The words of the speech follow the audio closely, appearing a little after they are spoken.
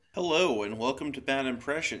Hello, and welcome to Bad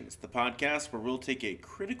Impressions, the podcast where we'll take a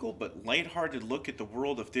critical but lighthearted look at the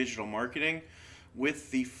world of digital marketing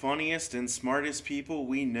with the funniest and smartest people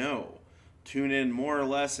we know. Tune in more or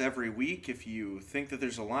less every week if you think that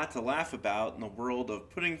there's a lot to laugh about in the world of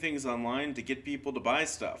putting things online to get people to buy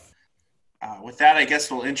stuff. With that, I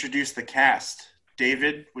guess we'll introduce the cast.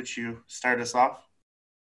 David, would you start us off?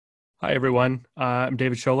 Hi, everyone. I'm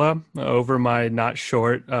David Shola. Over my not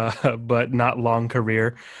short, but not long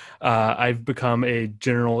career, I've become a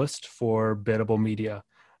generalist for Biddable Media.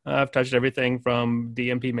 I've touched everything from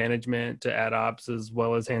DMP management to ad ops, as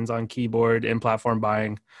well as hands-on keyboard and platform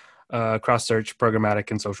buying, cross-search, programmatic,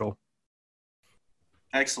 and social.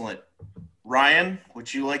 Excellent. Ryan,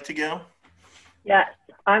 would you like to go? Yes,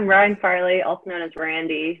 I'm Ryan Farley, also known as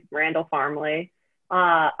Randy, Randall Farmley.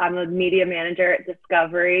 I'm a media manager at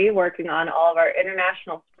Discovery, working on all of our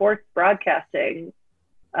international sports broadcasting,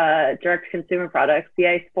 direct-to-consumer products,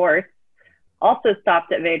 EA Sports. Also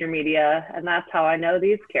stopped at VaynerMedia, and that's how I know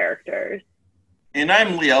these characters. And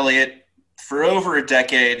I'm Lee Elliott. For over a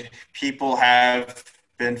decade, people have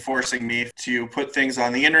been forcing me to put things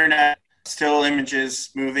on the internet, still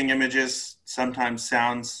images, moving images, sometimes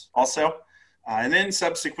sounds also, and then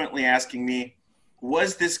subsequently asking me,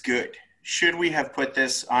 was this good? Should we have put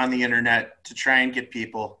this on the internet to try and get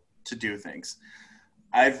people to do things?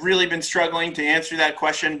 I've really been struggling to answer that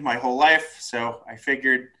question my whole life, so I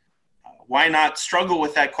figured why not struggle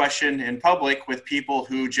with that question in public with people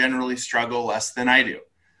who generally struggle less than I do.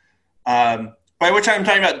 By which I'm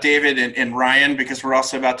talking about David and Ryan, because we're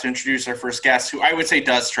also about to introduce our first guest, who I would say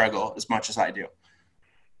does struggle as much as I do.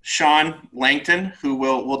 Sean Langton, who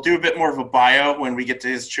we'll do a bit more of a bio when we get to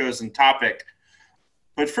his chosen topic.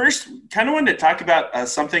 But first, kind of wanted to talk about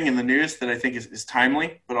something in the news that I think is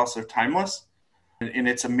timely, but also timeless. And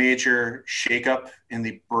it's a major shakeup in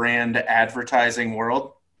the brand advertising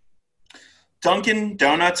world. Dunkin'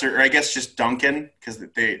 Donuts, or I guess just Dunkin', because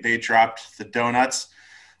they dropped the donuts,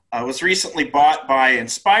 was recently bought by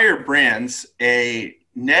Inspire Brands, a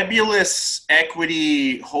nebulous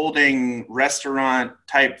equity holding restaurant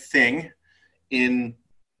type thing in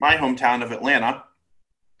my hometown of Atlanta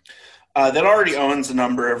that already owns a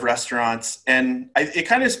number of restaurants. And it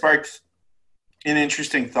kind of sparked an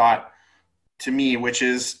interesting thought to me, which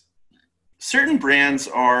is certain brands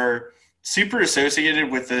are super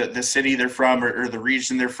associated with the city they're from or the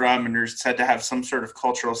region they're from, and are said to have some sort of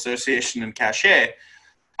cultural association and cachet.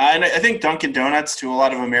 And I think Dunkin' Donuts, to a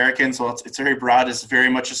lot of Americans, well, it's very broad, is very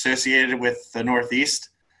much associated with the Northeast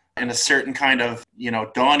and a certain kind of,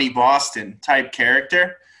 Donnie Boston type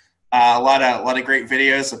character. A lot of great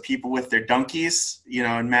videos of people with their donkeys,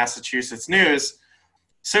 in Massachusetts news.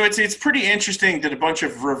 So it's pretty interesting that a bunch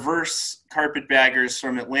of reverse carpetbaggers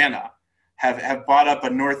from Atlanta have bought up a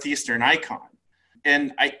Northeastern icon.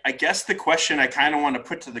 And I guess the question I kind of want to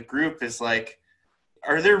put to the group is like,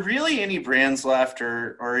 are there really any brands left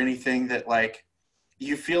or anything that like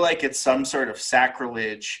you feel like it's some sort of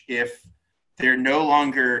sacrilege if they're no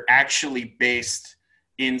longer actually based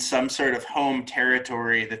in some sort of home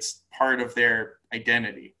territory that's part of their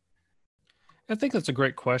identity? I think that's a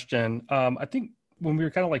great question. I think when we were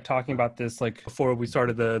kind of like talking about this, like before we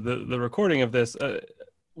started the recording of this,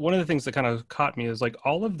 one of the things that kind of caught me is like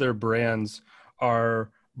all of their brands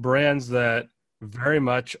are brands that very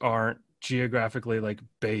much aren't geographically like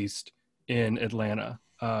based in Atlanta.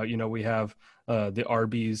 We have the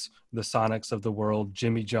Arby's, the Sonics of the world,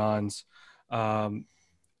 Jimmy John's.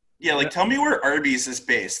 Tell me where Arby's is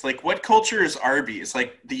based. Like, what culture is Arby's?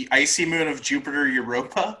 Like the icy moon of Jupiter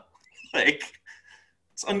Europa? Like,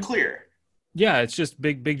 it's unclear. Yeah, it's just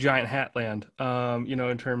big giant hat land.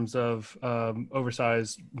 In terms of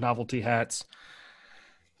oversized novelty hats.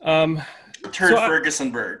 Turd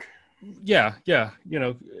Fergusonburg. Yeah.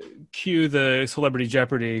 Cue the Celebrity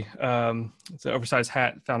Jeopardy. It's an oversized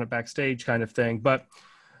hat found it backstage kind of thing. But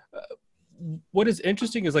what is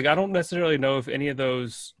interesting is like I don't necessarily know if any of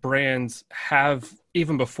those brands have,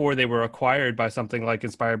 even before they were acquired by something like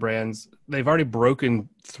Inspire Brands, they've already broken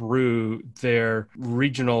through their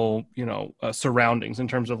regional, surroundings in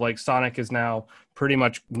terms of like Sonic is now pretty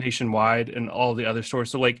much nationwide and all the other stores.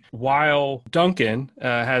 So like while Dunkin'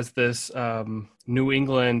 has this New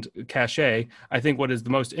England cachet, I think what is the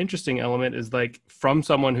most interesting element is like from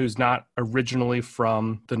someone who's not originally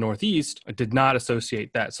from the Northeast, I did not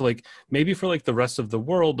associate that. So like maybe for like the rest of the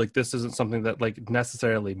world, like this isn't something that like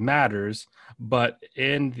necessarily matters, but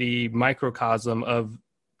in the microcosm of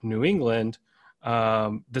New England,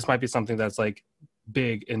 this might be something that's like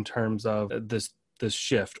big in terms of this this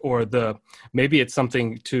shift, or maybe it's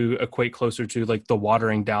something to equate closer to like the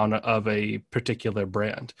watering down of a particular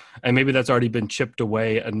brand, and maybe that's already been chipped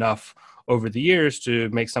away enough over the years to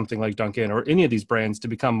make something like Dunkin' or any of these brands to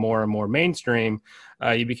become more and more mainstream.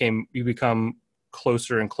 You become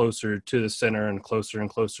closer and closer to the center and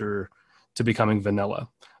closer to becoming vanilla.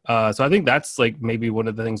 So I think that's like maybe one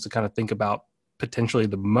of the things to kind of think about potentially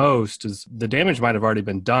the most, is the damage might have already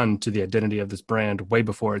been done to the identity of this brand way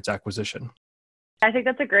before its acquisition. I think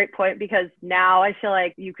that's a great point, because now I feel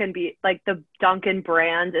like you can be like, the Dunkin'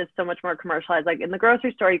 brand is so much more commercialized. Like in the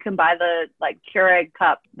grocery store, you can buy the like Keurig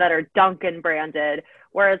cups that are Dunkin' branded,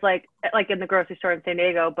 whereas like in the grocery store in San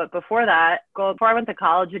Diego. But before that, before I went to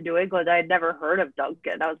college in New England, I had never heard of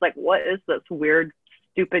Dunkin'. I was like, what is this weird,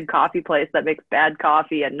 stupid coffee place that makes bad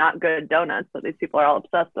coffee and not good donuts that these people are all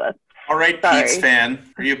obsessed with? All right, Sorry. Pete's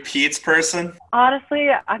fan. Are you a Pete's person? Honestly,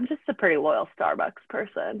 I'm just a pretty loyal Starbucks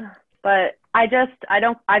person. But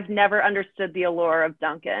I've never understood the allure of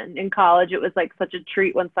Dunkin'. In college, it was like such a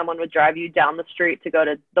treat when someone would drive you down the street to go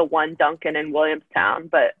to the one Dunkin' in Williamstown,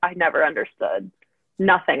 but I never understood.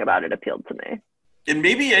 Nothing about it appealed to me. And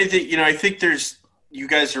maybe I think you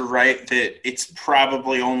guys are right that it's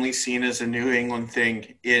probably only seen as a New England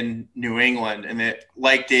thing in New England, and that,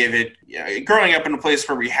 like David, growing up in a place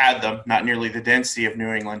where we had them, not nearly the density of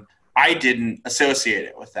New England, I didn't associate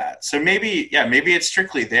it with that. So maybe it's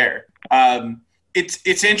strictly there.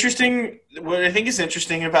 It's interesting. What I think is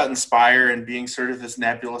interesting about Inspire and being sort of this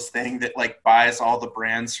nebulous thing that like buys all the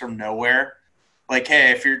brands from nowhere. Like,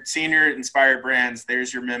 hey, if you're senior at Inspire Brands,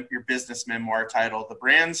 there's your business memoir title, The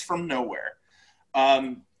Brands from Nowhere.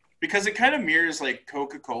 Because it kind of mirrors like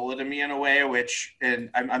Coca-Cola to me in a way, and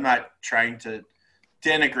I'm not trying to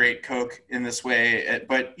denigrate Coke in this way,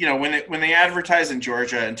 but when they advertise in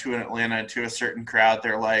Georgia and to an Atlanta and to a certain crowd,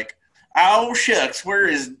 they're like, oh shucks, where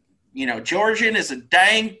is Georgian is a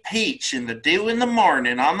dang peach in the dew in the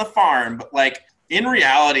morning on the farm. But like in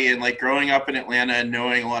reality, and like growing up in Atlanta and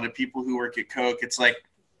knowing a lot of people who work at Coke, it's like,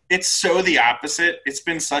 it's so the opposite. It's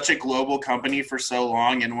been such a global company for so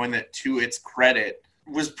long, and one that, to its credit,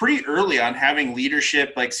 was pretty early on having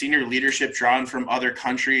leadership, like senior leadership drawn from other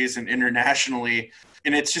countries and internationally.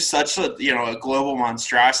 And it's just such a global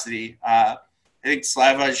monstrosity. I think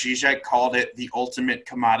Slavoj Žižek called it the ultimate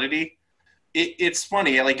commodity. It's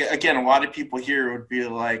funny. Like, again, a lot of people here would be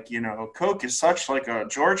like, Coke is such like a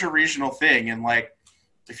Georgia regional thing. And like,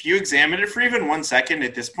 if you examine it for even 1 second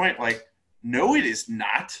at this point, like, no, it is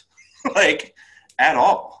not, like, at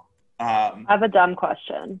all. I have a dumb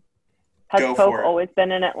question. Has Coke always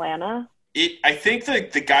been in Atlanta? I think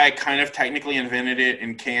the guy kind of technically invented it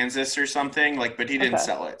in Kansas or something, but he didn't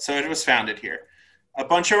sell it. So it was founded here. A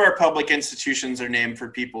bunch of our public institutions are named for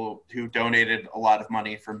people who donated a lot of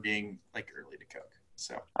money from being early to Coke.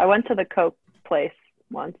 So I went to the Coke place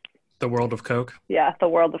once. The World of Coke? Yeah, the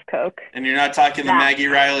World of Coke. And you're not talking the Maggie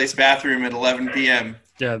Riley's bathroom at 11 p.m.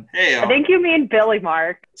 Yeah. Hey, I think you mean Billy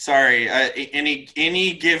Mark. Sorry,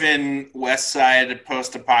 any given West Side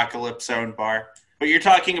post-apocalypse zone bar. But you're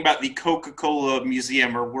talking about the Coca-Cola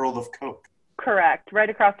Museum or World of Coke. Correct. Right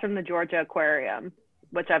across from the Georgia Aquarium,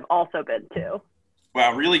 which I've also been to.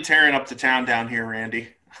 Wow, really tearing up the town down here, Randy.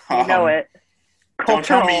 You know it. Don't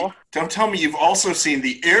tell me you've also seen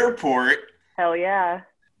the airport. Hell yeah.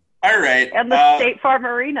 All right. And the State Farm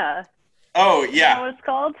Arena. Oh, yeah. You know what it's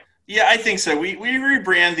called? Yeah, I think so. We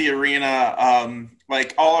rebrand the arena,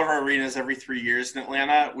 all of our arenas every 3 years in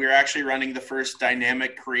Atlanta. We're actually running the first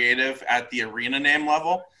dynamic creative at the arena name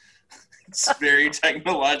level. It's very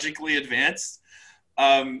technologically advanced.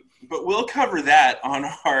 But we'll cover that on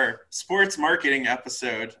our sports marketing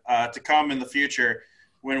episode to come in the future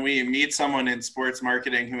when we meet someone in sports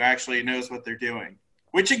marketing who actually knows what they're doing,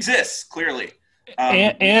 which exists, clearly.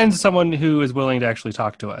 And someone who is willing to actually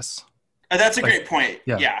talk to us. That's a great point.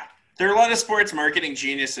 Yeah. There are a lot of sports marketing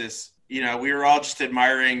geniuses. We were all just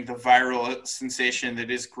admiring the viral sensation that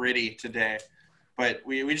is Gritty today, but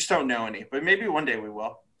we just don't know any. But maybe one day we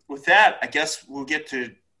will. With that, I guess we'll get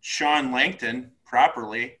to Sean Langton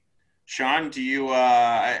properly. Sean, do you?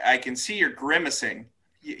 I can see you're grimacing.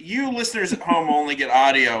 You listeners at home only get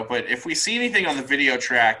audio, but if we see anything on the video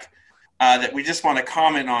track that we just want to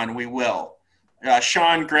comment on, we will.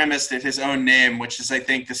 Sean grimaced at his own name, which is, I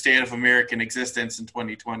think, the state of American existence in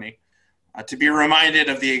 2020. To be reminded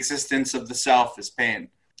of the existence of the self is pain.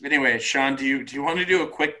 Anyway, Sean, do you want to do a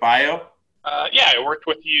quick bio? Yeah, I worked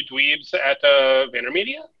with you dweebs at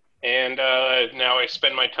VaynerMedia, and now I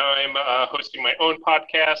spend my time hosting my own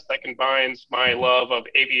podcast that combines my love of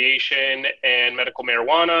aviation and medical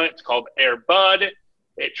marijuana. It's called Air Bud.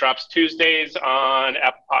 It drops Tuesdays on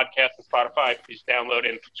Apple Podcasts and Spotify. Please download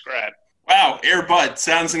and subscribe. Wow, Air Bud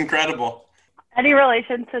sounds incredible. Any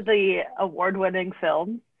relation to the award-winning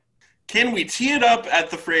film? Can we tee it up at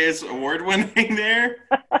the phrase award-winning there?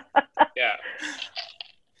 Yeah.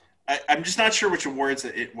 I'm just not sure which awards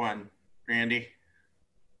it won, Randy.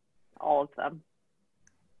 All of them.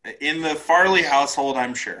 In the Farley household,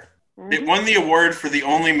 I'm sure. Mm-hmm. It won the award for the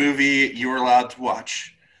only movie you were allowed to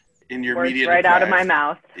watch in your Words media right deprived, out of my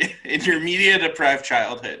mouth. in your media deprived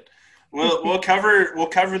childhood. We'll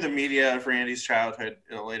cover the media of Randy's childhood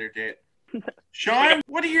at a later date. Sean,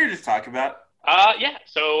 what are you here to talk about? Yeah.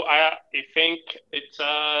 So I think it's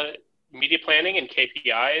media planning and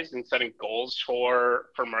KPIs and setting goals for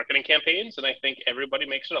marketing campaigns, and I think everybody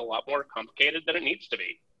makes it a lot more complicated than it needs to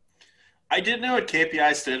be. I didn't know what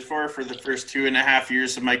KPI stood for the first 2.5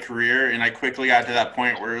 years of my career, and I quickly got to that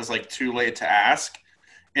point where it was like too late to ask,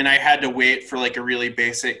 and I had to wait for like a really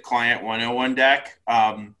basic client 101 deck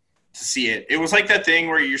to see it. It was like that thing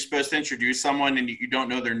where you're supposed to introduce someone and you don't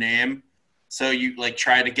know their name, so you like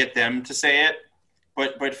try to get them to say it,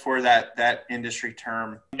 but for that industry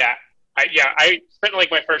term. Yeah. I spent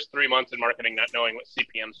like my first 3 months in marketing not knowing what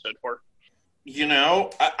CPM stood for. You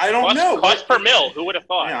know, I don't know. Cost per mil. Who would have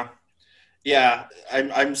thought? Yeah. Yeah,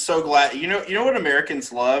 I'm so glad. You know what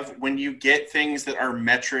Americans love? When you get things that are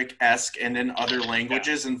metric-esque and in other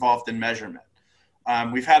languages involved in measurement.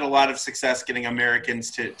 We've had a lot of success getting Americans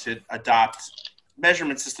to adopt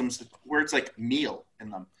measurement systems with words like meal in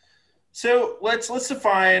them. So let's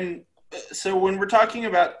define. So when we're talking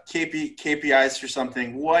about KPIs for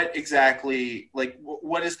something, what exactly, like,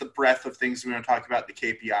 what is the breadth of things we want to talk about the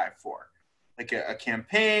KPI for? Like a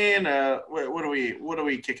campaign? What are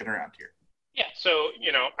we kicking around here? Yeah, so,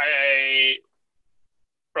 I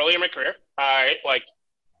early in my career, I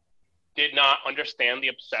did not understand the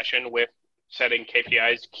obsession with setting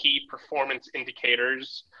KPIs, key performance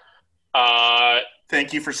indicators.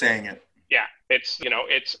 Thank you for saying it. Yeah, it's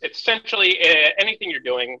essentially anything you're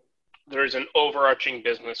doing, there's an overarching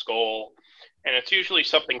business goal, and it's usually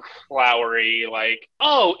something flowery like,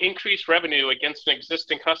 increase revenue against an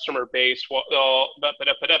existing customer base.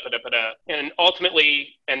 And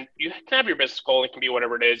ultimately, and you can have your business goal, it can be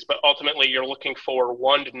whatever it is, but ultimately you're looking for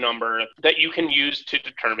one number that you can use to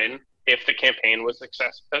determine if the campaign was a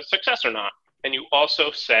success or not. And you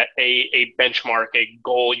also set a benchmark, a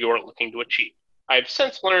goal you're looking to achieve. I've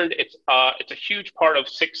since learned it's a huge part of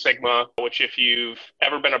Six Sigma, which if you've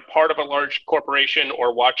ever been a part of a large corporation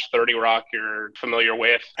or watched 30 Rock, you're familiar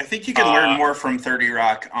with. I think you can learn more from 30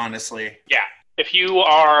 Rock, honestly. Yeah. If you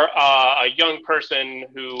are a young person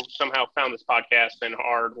who somehow found this podcast and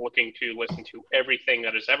are looking to listen to everything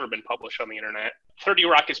that has ever been published on the internet, 30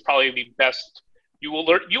 Rock is probably the best. You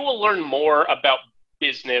will learn more about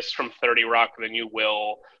business from 30 Rock than you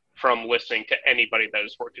will from listening to anybody that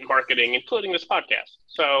has worked in marketing, including this podcast.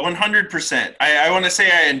 So 100%. I want to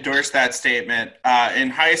say I endorse that statement. In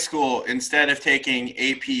high school, instead of taking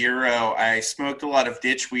AP Euro, I smoked a lot of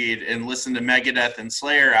ditchweed and listened to Megadeth and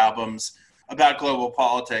Slayer albums about global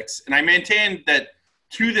politics. And I maintain that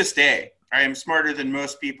to this day, I am smarter than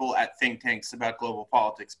most people at think tanks about global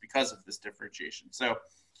politics because of this differentiation. So,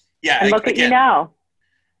 yeah. And look at you now.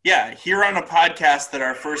 Yeah, here on a podcast that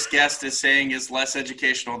our first guest is saying is less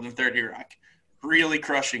educational than 30 Rock. Really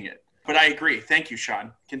crushing it. But I agree. Thank you,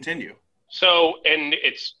 Sean. Continue. So, and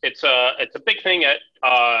it's a big thing at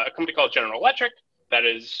a company called General Electric that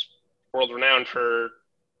is world renowned for,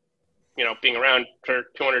 being around for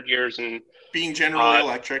 200 years and being General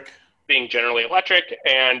Electric. Being Generally Electric,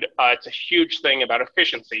 and it's a huge thing about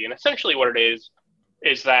efficiency. And essentially, what it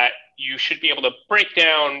is that you should be able to break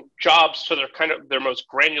down jobs to their most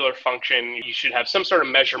granular function. You should have some sort of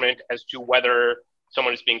measurement as to whether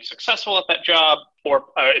someone is being successful at that job, or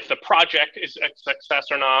if the project is a success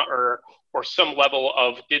or not, or some level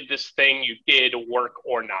of did this thing you did work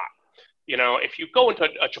or not. If you go into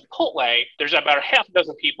a Chipotle, there's about a half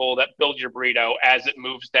dozen people that build your burrito as it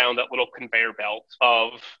moves down that little conveyor belt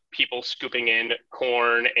of people scooping in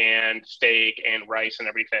corn and steak and rice and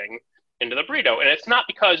everything into the burrito. And it's not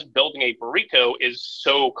because building a burrito is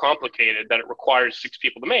so complicated that it requires 6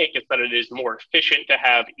 people to make. It's that it is more efficient to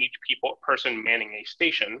have each person manning a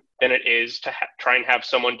station than it is to try and have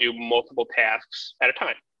someone do multiple tasks at a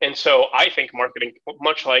time. And so I think marketing,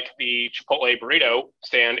 much like the Chipotle burrito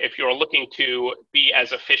stand, if you're looking to be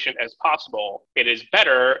as efficient as possible, it is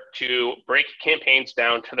better to break campaigns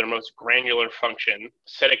down to their most granular function,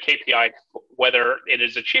 set a KPI whether it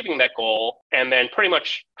is achieving that goal, and then pretty much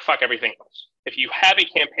fuck everything else. If you have a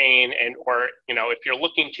campaign or if you're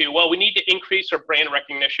looking to, well, we need to increase our brand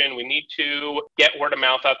recognition, we need to get word of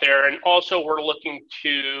mouth out there. And also we're looking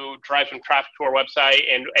to drive some traffic to our website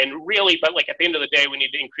and really, but like at the end of the day, we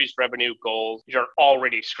need to increase revenue goals. You're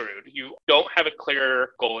already screwed. You don't have a clear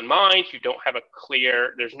goal in mind. You don't have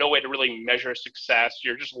there's no way to really measure success.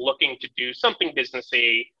 You're just looking to do something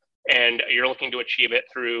businessy and you're looking to achieve it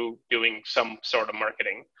through doing some sort of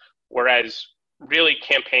marketing. Whereas really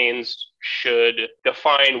campaigns should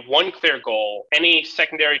define one clear goal. Any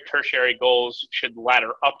secondary, tertiary goals should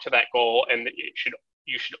ladder up to that goal, and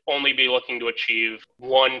you should only be looking to achieve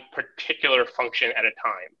one particular function at a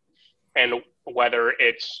time. And whether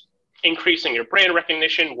it's increasing your brand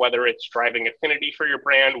recognition, whether it's driving affinity for your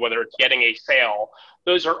brand, whether it's getting a sale,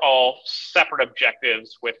 those are all separate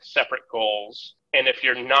objectives with separate goals. And if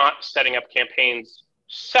you're not setting up campaigns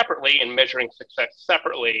separately and measuring success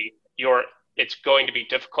separately, it's going to be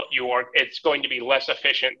difficult. It's going to be less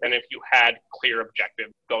efficient than if you had clear objective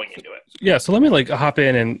going into it. Yeah. So let me hop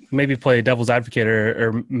in and maybe play devil's advocate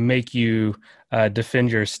or make you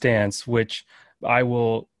defend your stance, which I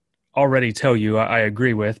will already tell you I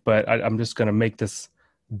agree with, but I'm just going to make this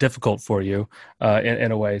difficult for you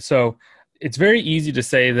in a way. So it's very easy to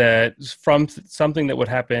say that from something that would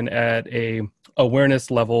happen at a awareness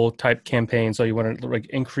level type campaign. So you want to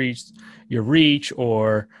increase your reach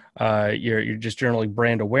or you're just generally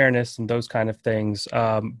brand awareness and those kind of things.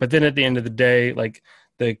 But then at the end of the day,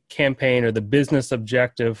 the campaign or the business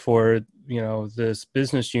objective for, this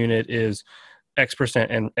business unit is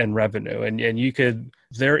X% in revenue. And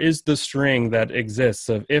there is the string that exists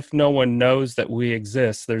of if no one knows that we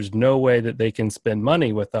exist, there's no way that they can spend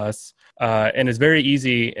money with us. And it's very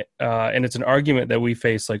easy. And it's an argument that we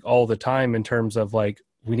face all the time in terms of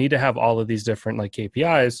we need to have all of these different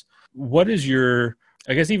KPIs. What is your,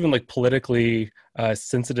 I guess, even politically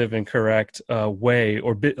sensitive and correct way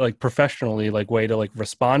or professionally way to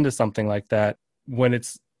respond to something like that when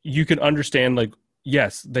you can understand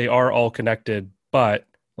yes, they are all connected, but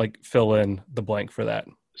fill in the blank for that.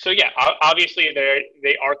 So yeah, obviously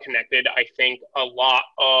they are connected. I think a lot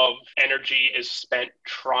of energy is spent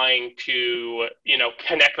trying to,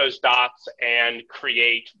 connect those dots and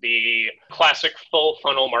create the classic full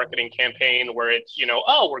funnel marketing campaign where it's,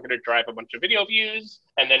 we're going to drive a bunch of video views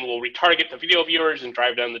and then we'll retarget the video viewers and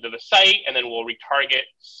drive them to the site. And then we'll retarget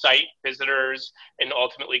site visitors and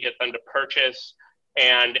ultimately get them to purchase.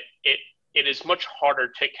 And it is much harder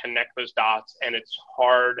to connect those dots, and it's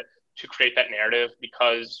hard to create that narrative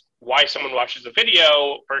because why someone watches a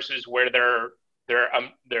video versus where their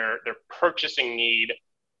purchasing need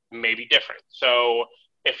may be different. So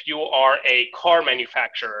if you are a car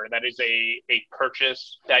manufacturer, that is a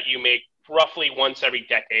purchase that you make roughly once every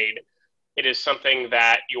decade. It is something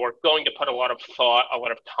that you are going to put a lot of thought, a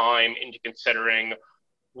lot of time into considering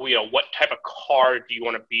what type of car do you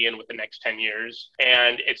want to be in with the next 10 years?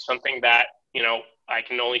 And it's something that, I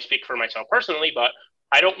can only speak for myself personally, but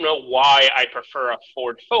I don't know why I prefer a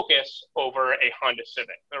Ford Focus over a Honda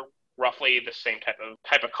Civic. They're roughly the same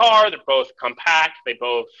type of car. They're both compact. They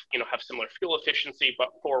both, have similar fuel efficiency, but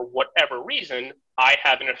for whatever reason, I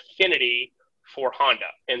have an affinity for Honda.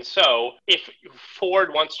 And so if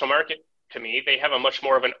Ford wants to market to me, they have a much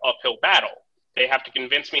more of an uphill battle. They have to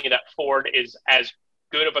convince me that Ford is as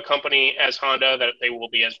good of a company as Honda, that they will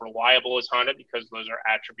be as reliable as Honda, because those are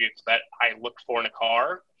attributes that I look for in a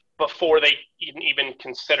car before they even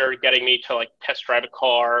consider getting me to test drive a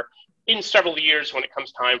car in several years when it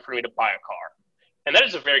comes time for me to buy a car. And that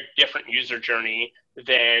is a very different user journey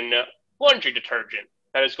than laundry detergent.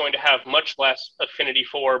 That is going to have much less affinity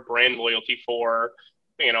for, brand loyalty for.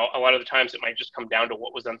 A lot of the times it might just come down to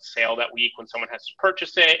what was on sale that week when someone has to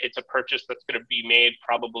purchase it. It's a purchase that's going to be made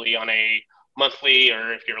probably on a monthly,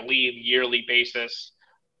 or if you're yearly basis.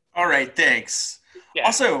 All right, thanks. Yeah.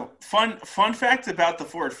 Also, fun fact about the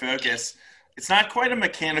Ford Focus, it's not quite a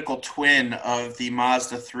mechanical twin of the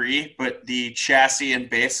Mazda 3, but the chassis and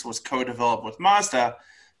base was co-developed with Mazda,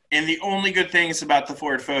 and the only good things about the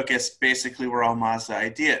Ford Focus basically were all Mazda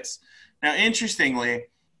ideas. Now, interestingly,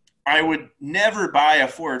 I would never buy a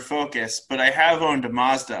Ford Focus, but I have owned a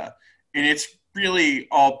Mazda, and it's really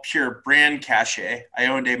all pure brand cachet. I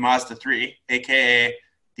owned a Mazda 3, aka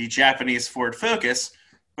the Japanese Ford Focus.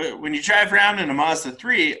 But when you drive around in a Mazda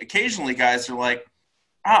 3, occasionally guys are like,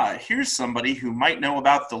 here's somebody who might know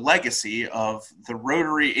about the legacy of the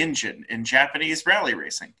rotary engine in Japanese rally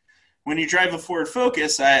racing. When you drive a Ford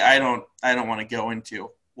Focus, I don't want to go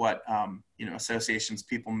into what associations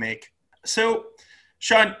people make. So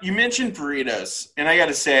Sean, you mentioned burritos, and I got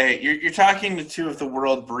to say, you're talking to two of the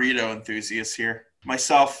world burrito enthusiasts here,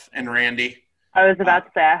 myself and Randy. I was about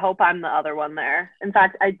to say, I hope I'm the other one there. In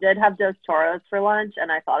fact, I did have Dos Toros for lunch,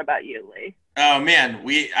 and I thought about you, Lee. Oh, man.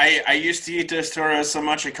 I used to eat Dos Toros so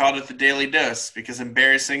much I called it the Daily Dose because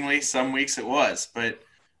embarrassingly, some weeks it was. But,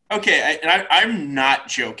 okay, I'm not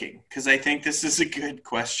joking because I think this is a good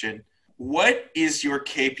question. What is your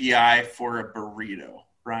KPI for a burrito,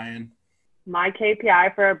 Ryan? My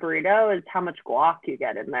KPI for a burrito is how much guac you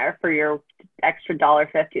get in there for your extra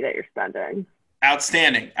 $1.50 that you're spending.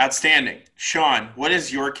 Outstanding. Sean, what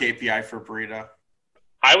is your KPI for a burrito?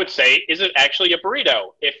 I would say, is it actually a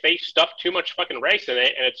burrito? If they stuff too much fucking rice in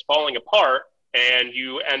it and it's falling apart and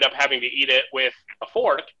you end up having to eat it with a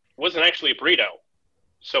fork, it wasn't actually a burrito.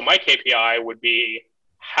 So my KPI would be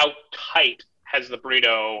how tight has the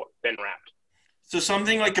burrito been wrapped? So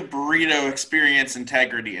something like a burrito experience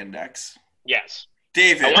integrity index. Yes.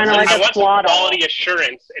 David. I want some quality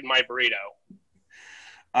assurance in my burrito.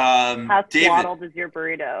 How David, swaddled is your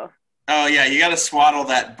burrito? Oh yeah, you got to swaddle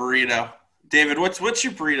that burrito. David, what's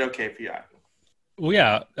your burrito KPI? Well,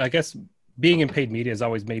 yeah, I guess being in paid media has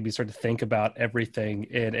always made me sort of think about everything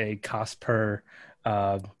in a cost per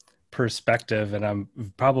perspective, and I'm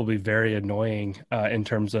probably very annoying in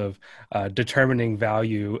terms of determining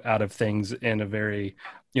value out of things in a very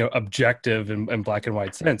objective and black and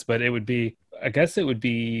white sense. But it would be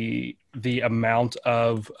the amount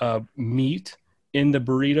of meat in the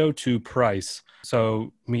burrito to price.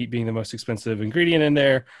 So meat being the most expensive ingredient in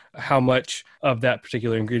there, how much of that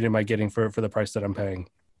particular ingredient am I getting for the price that I'm paying?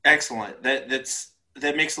 Excellent. That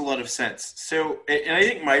makes a lot of sense. So, and I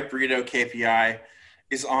think my burrito KPI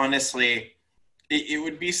is honestly, it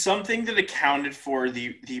would be something that accounted for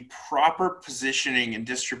the proper positioning and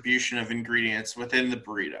distribution of ingredients within the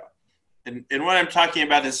burrito. And what I'm talking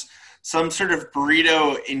about is some sort of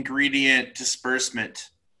burrito ingredient disbursement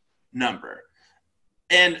number.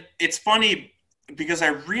 And it's funny because I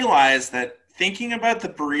realized that thinking about the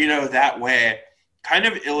burrito that way kind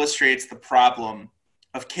of illustrates the problem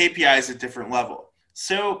of KPIs at different level.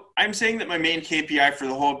 So I'm saying that my main KPI for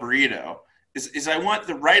the whole burrito is I want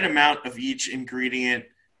the right amount of each ingredient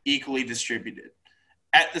equally distributed.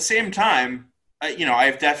 At the same time,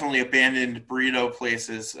 I've definitely abandoned burrito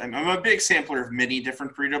places. I'm a big sampler of many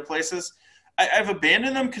different burrito places. I've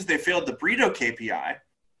abandoned them because they failed the burrito KPI,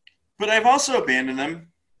 but I've also abandoned them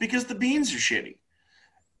because the beans are shitty.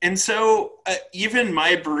 And so even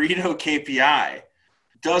my burrito KPI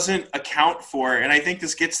doesn't account for, and I think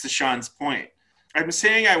this gets to Sean's point, I'm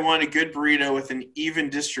saying I want a good burrito with an even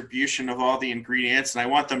distribution of all the ingredients, and I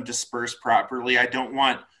want them dispersed properly. I don't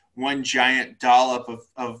want one giant dollop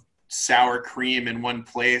of sour cream in one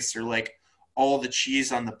place or like all the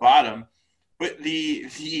cheese on the bottom. But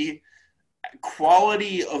the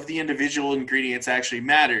quality of the individual ingredients actually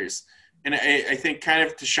matters. And I think kind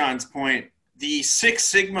of to Sean's point, the Six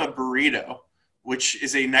Sigma burrito, which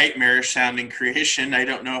is a nightmarish sounding creation, I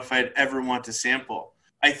don't know if I'd ever want to sample,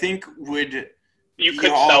 I think would... You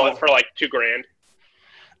could sell it for like $2,000.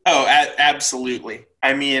 Oh, absolutely.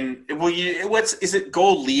 I mean, is it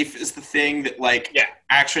gold leaf is the thing that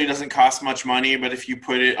actually doesn't cost much money, but if you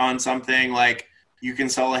put it on something like you can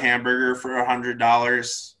sell a hamburger for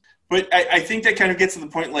 $100. But I think that kind of gets to the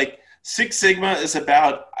point, like Six Sigma is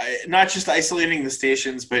about not just isolating the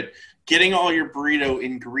stations, but getting all your burrito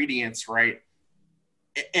ingredients right.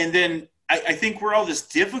 And then I think where all this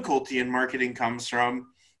difficulty in marketing comes from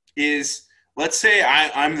is, let's say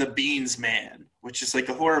I'm the beans man, which is like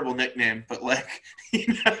a horrible nickname, but like,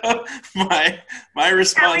 my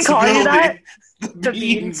responsibility, the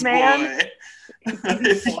beans man.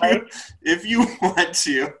 Boy. if you want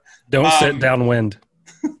to. Don't sit downwind.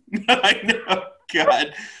 I know.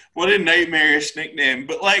 God, what a nightmarish nickname.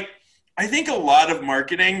 But like, I think a lot of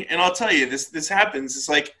marketing, and I'll tell you, this happens. It's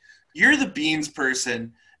like, you're the beans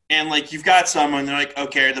person, and like, you've got someone, they're like,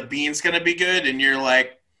 okay, are the beans going to be good? And you're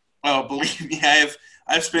like, oh, believe me,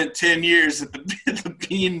 I've spent 10 years at the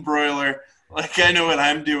bean broiler. Like, I know what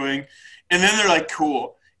I'm doing. And then they're like,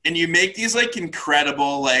 cool. And you make these like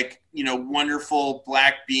incredible, like, wonderful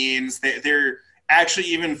black beans. They're actually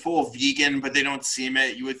even full vegan, but they don't seem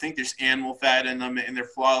it. You would think there's animal fat in them, and they're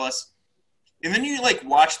flawless. And then you like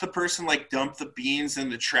watch the person like dump the beans in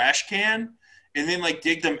the trash can, and then like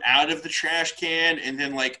dig them out of the trash can, and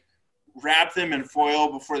then like wrap them in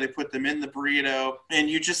foil before they put them in the burrito. And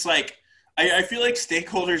you just like, I feel like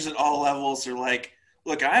stakeholders at all levels are like,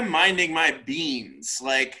 look, I'm minding my beans.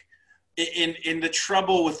 Like, in the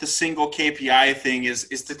trouble with the single KPI thing is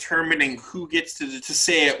determining who gets to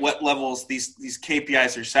say at what levels these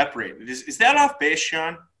KPIs are separated. Is that off base,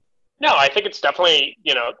 Sean? No, I think it's definitely,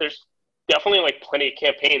 there's definitely like plenty of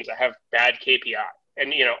campaigns that have bad KPI.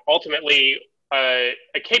 And, ultimately, a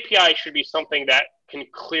KPI should be something that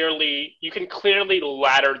you can clearly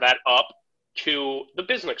ladder that up to the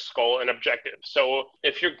business goal and objective. So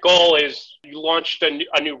if your goal is you launched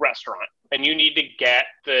a new restaurant and you need to get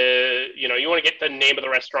you want to get the name of the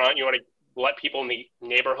restaurant, you want to let people in the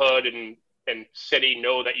neighborhood and city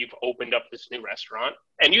know that you've opened up this new restaurant.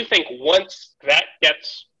 And you think once that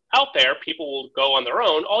gets out there, people will go on their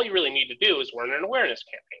own. All you really need to do is run an awareness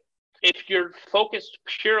campaign. If you're focused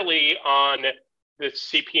purely on the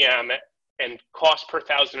CPM and cost per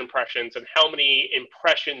 1,000 impressions and how many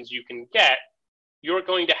impressions you can get, you're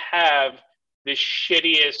going to have the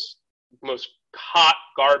shittiest, most hot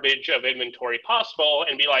garbage of inventory possible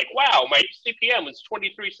and be like, wow, my CPM was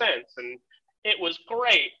 23 cents and it was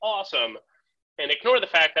great, awesome. And ignore the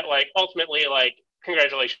fact that ultimately,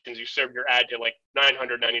 congratulations, you served your ad to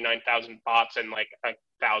 999,000 bots and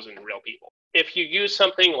 1,000 real people. If you use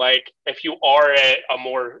something if you are a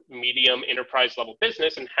more medium enterprise level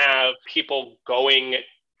business and have people going,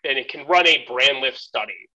 and it can run a brand lift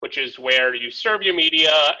study, which is where you serve your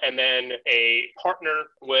media and then a partner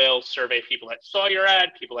will survey people that saw your ad,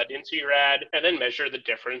 people that didn't see your ad, and then measure the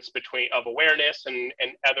difference of awareness and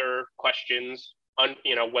other questions on,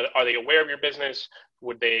 whether are they aware of your business?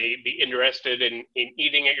 Would they be interested in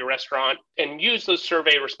eating at your restaurant? And use those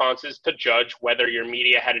survey responses to judge whether your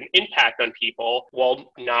media had an impact on people.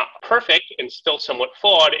 While not perfect and still somewhat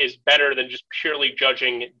flawed, is better than just purely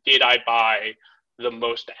judging, did I buy the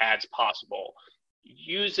most ads possible?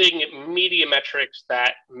 Using media metrics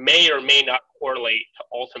that may or may not correlate to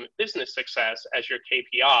ultimate business success as your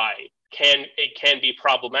KPI can be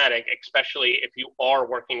problematic, especially if you are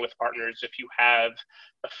working with partners, if you have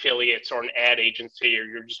affiliates or an ad agency, or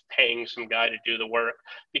you're just paying some guy to do the work,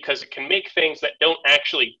 because it can make things that don't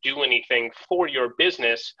actually do anything for your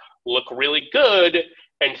business look really good,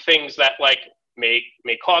 and things that may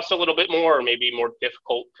cost a little bit more or may be more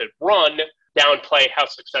difficult to run downplay how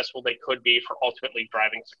successful they could be for ultimately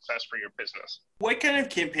driving success for your business. What kind of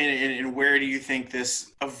campaign and where do you think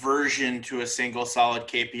this aversion to a single solid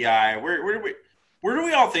KPI, where do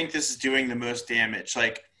we all think this is doing the most damage?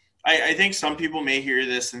 I think some people may hear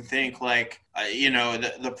this and think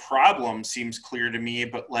the problem seems clear to me,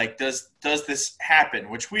 but does this happen?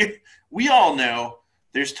 Which we all know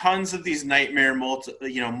there's tons of these nightmare multi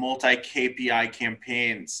KPI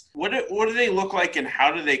campaigns. What do they look like and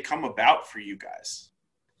how do they come about for you guys?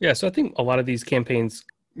 Yeah, so I think a lot of these campaigns,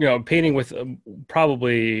 painting with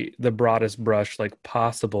probably the broadest brush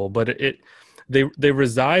possible, but they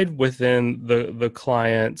reside within the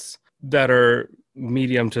clients that are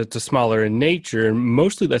medium to smaller in nature. And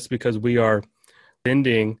mostly that's because we are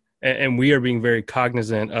bending and we are being very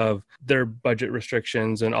cognizant of their budget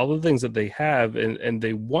restrictions and all the things that they have, and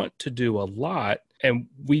they want to do a lot. And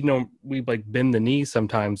we bend the knee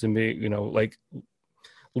sometimes and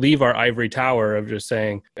leave our ivory tower of just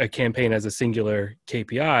saying a campaign as a singular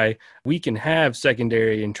KPI. We can have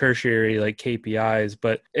secondary and tertiary KPIs,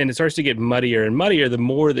 and it starts to get muddier and muddier the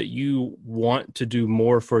more that you want to do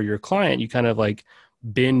more for your client. You kind of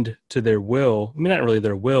bend to their will. I mean, not really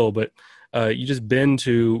their will, but you just bend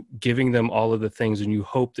to giving them all of the things, and you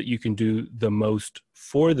hope that you can do the most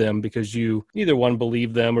for them because you either one,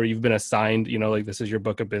 believe them, or you've been assigned, this is your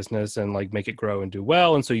book of business and make it grow and do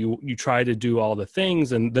well. And so you try to do all the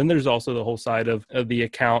things. And then there's also the whole side of the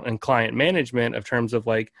account and client management of terms of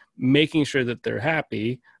making sure that they're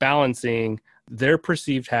happy, balancing their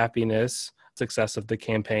perceived happiness, success of the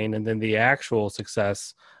campaign, and then the actual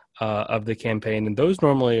success of the campaign. And those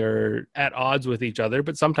normally are at odds with each other,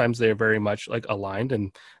 but sometimes they're very much aligned,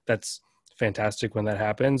 and that's fantastic when that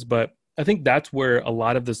happens. But I think that's where a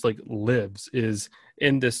lot of this lives, is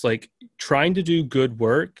in this trying to do good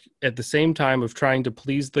work at the same time of trying to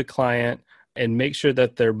please the client and make sure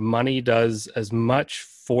that their money does as much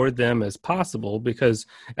for them as possible. Because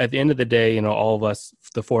at the end of the day, all of us,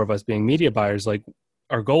 the four of us being media buyers,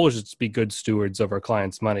 our goal is just to be good stewards of our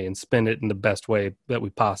clients' money and spend it in the best way that we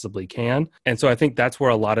possibly can. And so I think that's where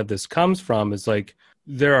a lot of this comes from, is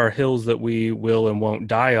there are hills that we will and won't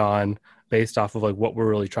die on based off of what we're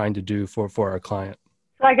really trying to do for our client.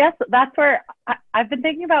 So I guess that's where I've been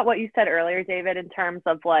thinking about what you said earlier, David, in terms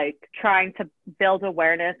of trying to build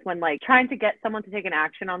awareness when trying to get someone to take an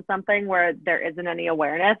action on something where there isn't any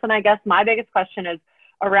awareness. And I guess my biggest question is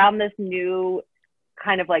around this new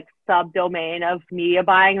kind of subdomain of media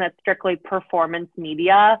buying that's strictly performance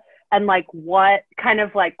media, and what kind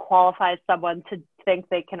of qualifies someone to think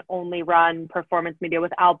they can only run performance media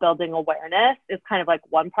without building awareness is kind of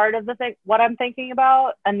one part of the thing, what I'm thinking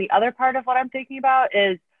about. And the other part of what I'm thinking about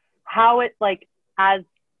is how it, like, as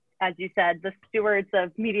you said, the stewards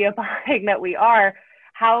of media buying that we are,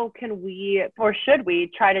 how can we, or should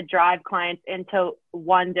we, try to drive clients into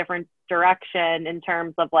one different direction in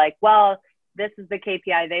terms of like, well, this is the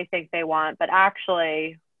KPI they think they want, but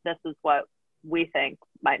actually this is what we think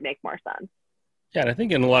might make more sense. Yeah, and I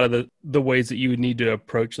think in a lot of the ways that you would need to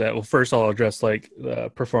approach that, well, first I'll address like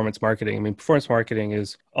performance marketing. I mean, performance marketing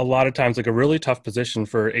is a lot of times like a really tough position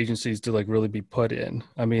for agencies to like really be put in.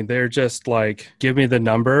 I mean, they're just like, give me the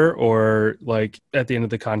number, or like at the end of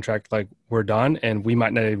the contract, like we're done, and we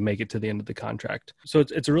might not even make it to the end of the contract. So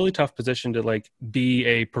it's a really tough position to like be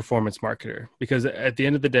a performance marketer, because at the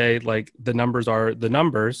end of the day, like the numbers are the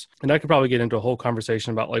numbers. And I could probably get into a whole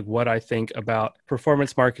conversation about like what I think about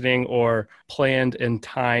performance marketing or planned and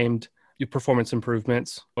timed performance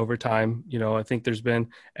improvements over time. You know, I think there's been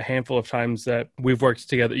a handful of times that we've worked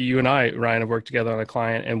together. You and I, Ryan, have worked together on a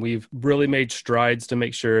client, and we've really made strides to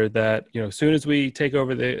make sure that, you know, as soon as we take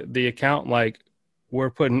over the account, like we're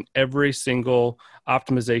putting every single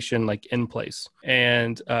optimization like in place,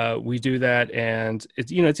 and we do that, and it's,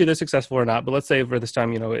 you know, it's either successful or not. But let's say for this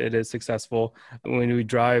time, you know, it is successful. When we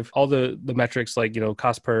drive all the metrics, like, you know,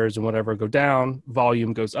 cost pers and whatever go down,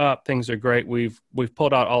 volume goes up, things are great. We've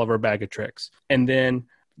pulled out all of our bag of tricks, and then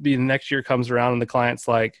the next year comes around and the client's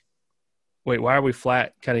like, wait, why are we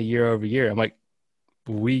flat kind of year over year? I'm like,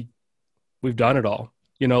 we've done it all.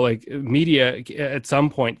 You know, like media at some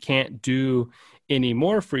point can't do any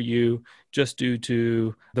more for you just due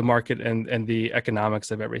to the market and the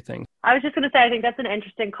economics of everything. I was just going to say, I think that's an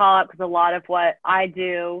interesting call out, because a lot of what I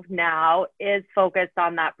do now is focused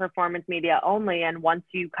on that performance media only. And once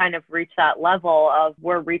you kind of reach that level of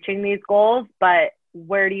we're reaching these goals, but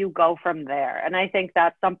where do you go from there? And I think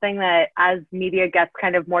that's something that as media gets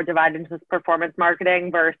kind of more divided into performance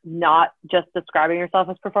marketing versus not just describing yourself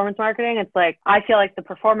as performance marketing, it's like, I feel like the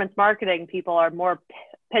performance marketing people are more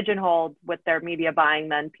pigeonholed with their media buying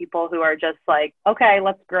than people who are just like, okay,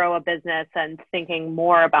 let's grow a business and thinking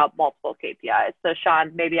more about multiple KPIs. So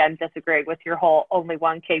Sean, maybe I'm disagreeing with your whole only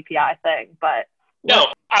one KPI thing, but. No,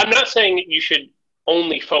 I'm not saying you should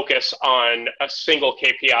only focus on a single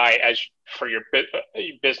KPI as for your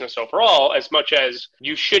business overall, as much as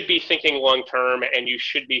you should be thinking long-term, and you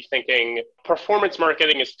should be thinking performance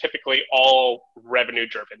marketing is typically all revenue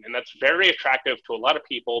driven. And that's very attractive to a lot of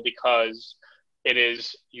people because it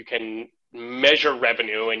is, you can measure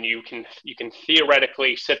revenue, and you can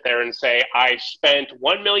theoretically sit there and say, I spent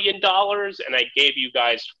 $1 million and I gave you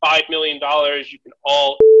guys $5 million. You can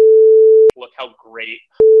all look how great.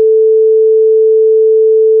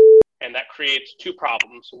 And that creates two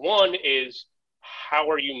problems. One is, how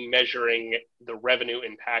are you measuring the revenue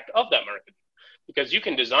impact of that marketing? Because you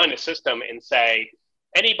can design a system and say,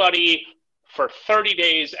 anybody for 30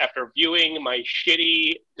 days after viewing my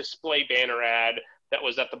shitty display banner ad that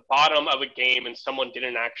was at the bottom of a game and someone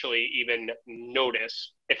didn't actually even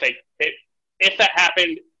notice, if that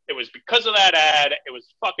happened, it was because of that ad. It was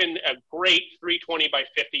fucking a great 320 by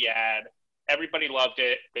 50 ad. Everybody loved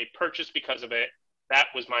it. They purchased because of it. That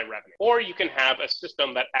was my revenue. Or you can have a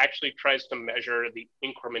system that actually tries to measure the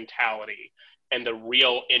incrementality and the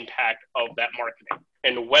real impact of that marketing,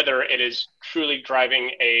 and whether it is truly driving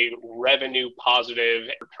a revenue positive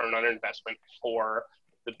return on investment for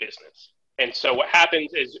the business. And so what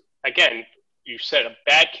happens is, again, you set a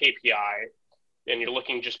bad KPI and you're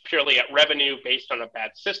looking just purely at revenue based on a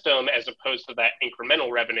bad system as opposed to that incremental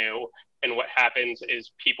revenue. And what happens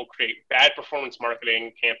is people create bad performance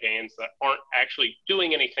marketing campaigns that aren't actually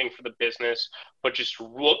doing anything for the business, but just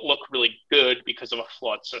look really good because of a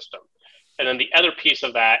flawed system. And then the other piece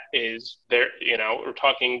of that is there, you know, we're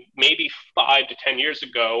talking maybe 5 to 10 years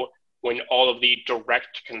ago when all of the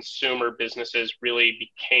direct consumer businesses really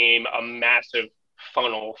became a massive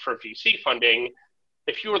funnel for VC funding.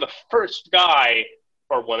 If you were the first guy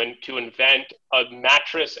or woman to invent a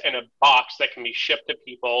mattress and a box that can be shipped to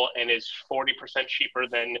people and is 40% cheaper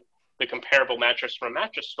than the comparable mattress from a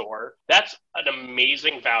mattress store, that's an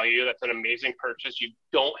amazing value. That's an amazing purchase. You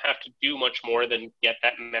don't have to do much more than get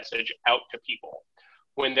that message out to people.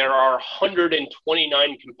 When there are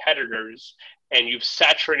 129 competitors and you've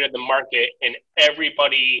saturated the market and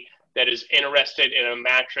everybody that is interested in a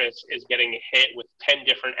mattress is getting hit with 10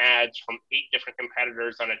 different ads from 8 different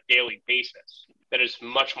competitors on a daily basis, that is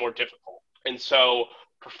much more difficult. And so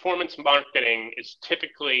performance marketing is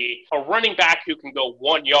typically a running back who can go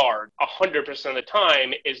 1 yard 100% of the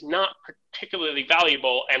time is not particularly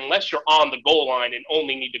valuable unless you're on the goal line and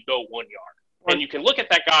only need to go 1 yard. And you can look at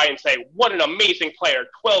that guy and say, what an amazing player,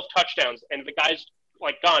 12 touchdowns, and the guy's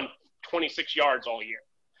like gone 26 yards all year.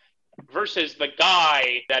 versus the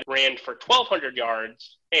guy that ran for 1,200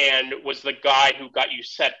 yards and was the guy who got you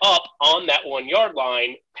set up on that 1 yard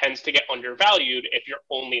line tends to get undervalued if you're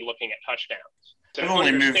only looking at touchdowns. So I've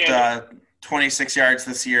only moved 26 yards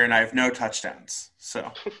this year, and I have no touchdowns.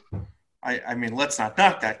 So, I mean, let's not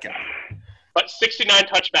knock that guy. But 69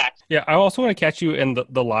 touchbacks. Yeah, I also want to catch you in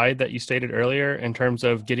the lie that you stated earlier in terms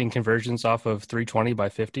of getting conversions off of 320 by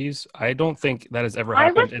 50s. I don't think that has ever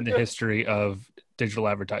happened in the history of digital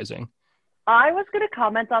advertising. I was going to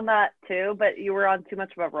comment on that too, but you were on too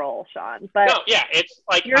much of a roll, Sean. But no, yeah, it's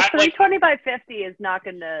like your 320 by 50 is not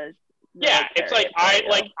going to. Yeah, it's like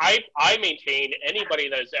I maintain anybody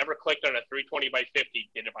that has ever clicked on a 320 by 50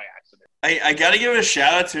 did it by accident. I got to give a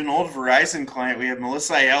shout out to an old Verizon client. We had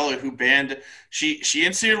Melissa Ayala who banned. She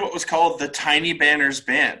instituted what was called the Tiny Banners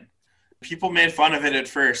ban. People made fun of it at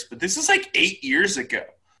first, but this is like 8 years ago.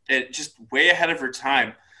 It just way ahead of her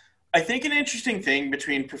time. I think an interesting thing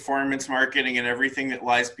between performance marketing and everything that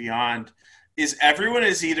lies beyond is everyone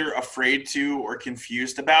is either afraid to or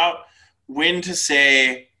confused about when to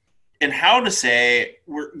say and how to say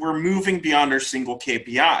we're moving beyond our single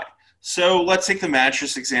KPI. So let's take the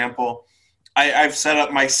mattress example. I've set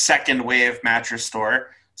up my second wave mattress store.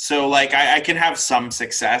 So like I can have some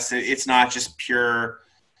success. It's not just pure,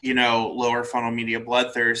 lower funnel media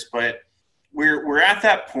bloodthirst, but we're at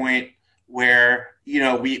that point where,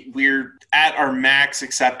 we're at our max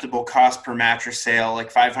acceptable cost per mattress sale,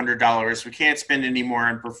 like $500. We can't spend any more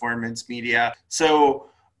on performance media. So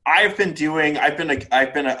I've been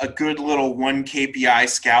a good little one KPI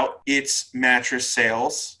scout. It's mattress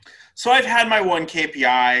sales. So I've had my one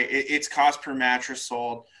KPI. It's cost per mattress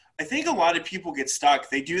sold. I think a lot of people get stuck.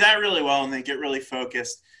 They do that really well and they get really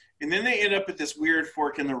focused. And then they end up at this weird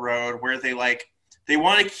fork in the road where they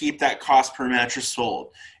want to keep that cost per mattress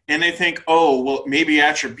sold. And they think, oh, well, maybe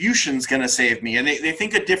attribution's going to save me. And they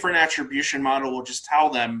think a different attribution model will just tell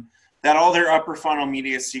them that all their upper funnel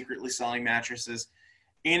media is secretly selling mattresses.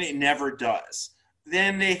 And it never does.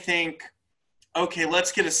 Then they think, okay,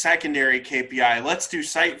 let's get a secondary KPI. Let's do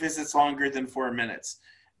site visits longer than 4 minutes.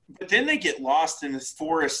 But then they get lost in this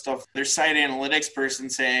forest of their site analytics person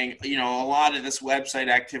saying, a lot of this website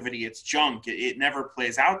activity, it's junk. It never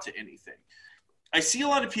plays out to anything. I see a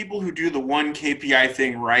lot of people who do the one KPI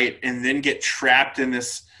thing right and then get trapped in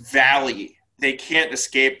this valley they can't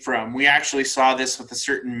escape from. We actually saw this with a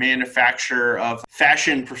certain manufacturer of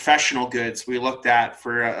fashion professional goods we looked at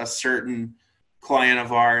for a certain client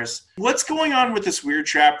of ours. What's going on with this weird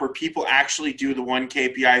trap where people actually do the one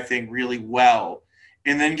KPI thing really well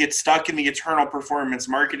and then get stuck in the eternal performance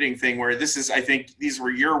marketing thing where I think these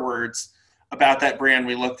were your words about that brand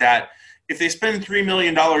we looked at. If they spend $3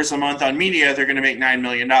 million a month on media, they're going to make $9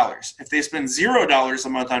 million. If they spend $0 a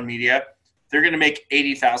month on media, they're going to make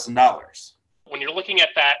 $80,000. When you're looking at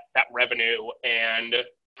that revenue and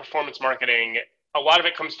performance marketing, a lot of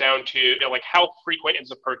it comes down to how frequent is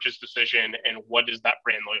the purchase decision and what is that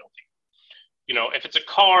brand loyalty? If it's a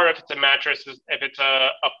car, if it's a mattress, if it's a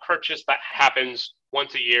purchase that happens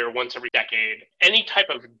once a year, once every decade, any type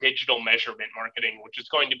of digital measurement marketing, which is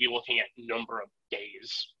going to be looking at number of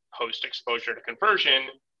days post-exposure to conversion,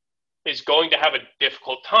 is going to have a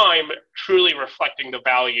difficult time truly reflecting the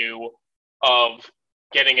value of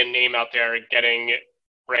getting a name out there, getting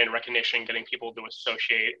brand recognition, getting people to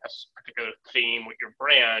associate a particular theme with your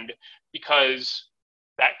brand, because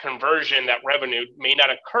that conversion, that revenue may not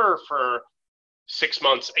occur for 6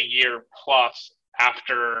 months, a year plus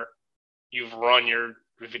after you've run your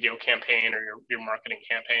video campaign or your marketing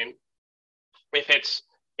campaign. If it's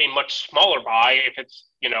a much smaller buy, if it's,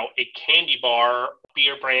 a candy bar,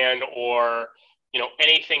 beer brand, or,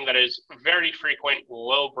 anything that is very frequent,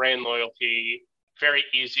 low brand loyalty, very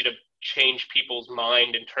easy to change people's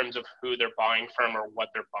mind in terms of who they're buying from or what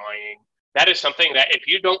they're buying. That is something that if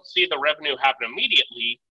you don't see the revenue happen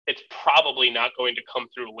immediately, it's probably not going to come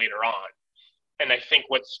through later on. And I think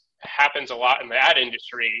what happens a lot in the ad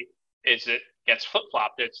industry is it gets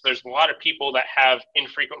flip-flopped. There's a lot of people that have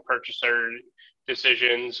infrequent purchaser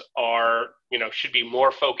decisions should be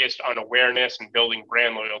more focused on awareness and building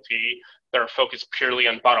brand loyalty. They're focused purely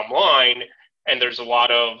on bottom line. And there's a lot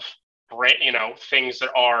of brand, things that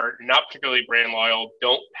are not particularly brand loyal,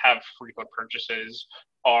 don't have frequent purchases,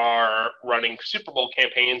 are running Super Bowl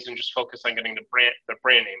campaigns and just focus on getting the brand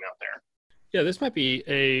name out there. Yeah, this might be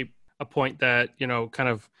a point that, kind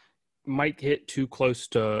of might hit too close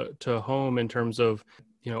to home in terms of,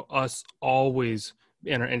 us always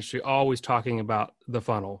in our industry, always talking about the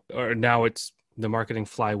funnel, or now it's the marketing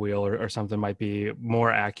flywheel or something might be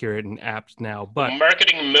more accurate and apt now. But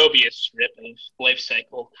marketing Mobius strip of life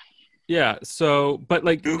cycle. Yeah. So, but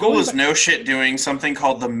like Google is no shit doing something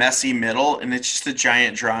called the messy middle, and it's just a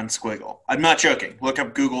giant drawn squiggle. I'm not joking. Look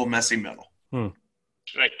up Google messy middle.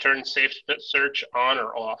 Should I turn safe search on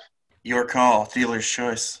or off? Your call, dealer's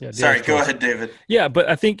choice. Yeah, dealer's Sorry, choice. Go ahead, David. Yeah, but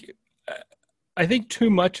I think too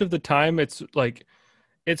much of the time it's like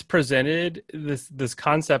it's presented, this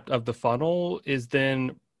concept of the funnel is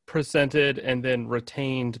then presented and then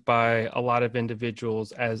retained by a lot of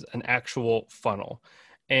individuals as an actual funnel.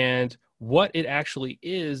 And what it actually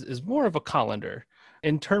is more of a colander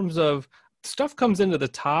in terms of stuff comes into the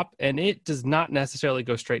top and it does not necessarily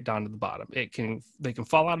go straight down to the bottom. They can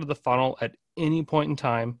fall out of the funnel at any point in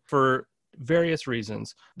time for various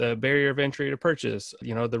reasons. The barrier of entry to purchase,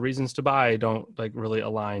 the reasons to buy don't like really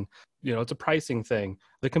align. It's a pricing thing.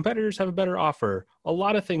 The competitors have a better offer, a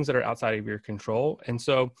lot of things that are outside of your control. And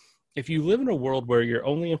so if you live in a world where you're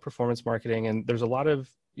only in performance marketing and there's a lot of,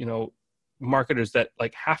 marketers that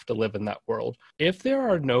like have to live in that world, if there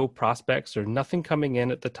are no prospects or nothing coming in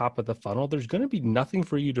at the top of the funnel, there's going to be nothing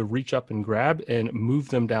for you to reach up and grab and move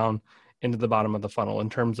them down into the bottom of the funnel in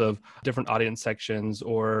terms of different audience sections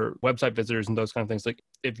or website visitors and those kind of things. Like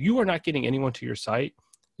if you are not getting anyone to your site,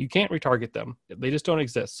 you can't retarget them. They just don't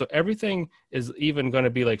exist. So everything is even going to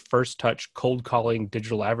be like first touch, cold calling,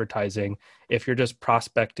 digital advertising if you're just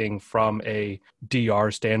prospecting from a DR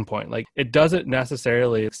standpoint. Like it doesn't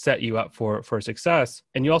necessarily set you up for success.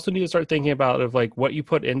 And you also need to start thinking about of like what you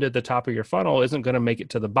put into the top of your funnel isn't going to make it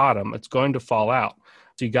to the bottom. It's going to fall out.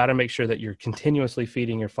 So you got to make sure that you're continuously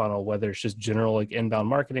feeding your funnel, whether it's just general like inbound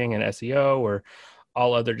marketing and SEO or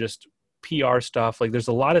all other just PR stuff. Like there's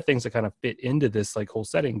a lot of things that kind of fit into this like whole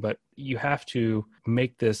setting, but you have to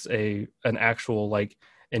make this an actual like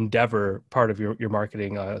endeavor part of your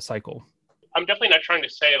marketing cycle. I'm definitely not trying to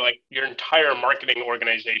say like your entire marketing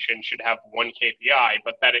organization should have one KPI,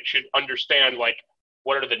 but that it should understand like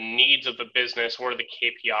what are the needs of the business, what are the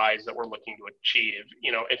KPIs that we're looking to achieve.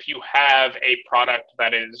 If you have a product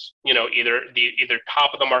that is, either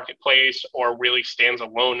top of the marketplace or really stands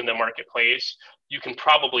alone in the marketplace, you can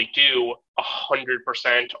probably do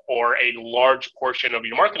 100% or a large portion of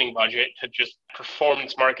your marketing budget to just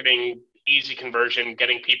performance marketing, easy conversion,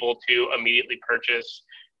 getting people to immediately purchase.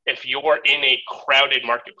 If you're in a crowded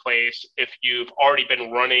marketplace, if you've already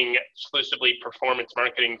been running exclusively performance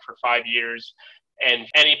marketing for 5 years, and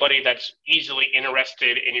anybody that's easily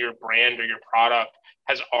interested in your brand or your product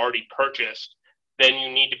has already purchased, then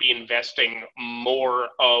you need to be investing more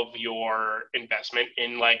of your investment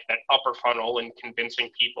in like that upper funnel and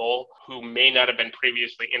convincing people who may not have been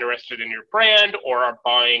previously interested in your brand or are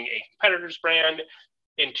buying a competitor's brand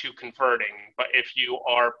into converting. But if you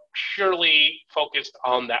are purely focused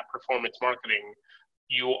on that performance marketing,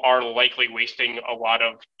 you are likely wasting a lot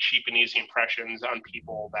of cheap and easy impressions on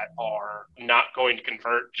people that are not going to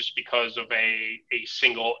convert just because of a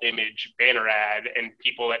single image banner ad, and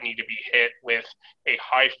people that need to be hit with a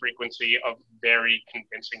high frequency of very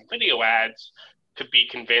convincing video ads to be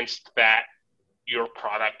convinced that your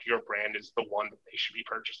product, your brand is the one that they should be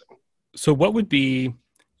purchasing. So what would be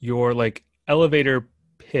your like elevator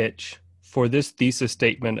pitch for this thesis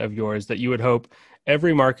statement of yours that you would hope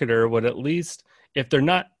every marketer would at least, if they're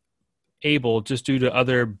not able, just due to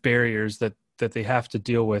other barriers that they have to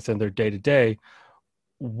deal with in their day-to-day,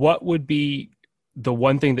 what would be the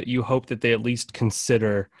one thing that you hope that they at least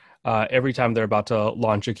consider every time they're about to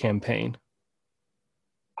launch a campaign?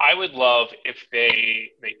 I would love if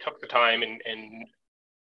they took the time and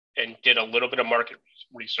did a little bit of market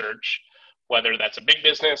research, whether that's a big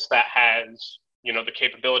business that has, the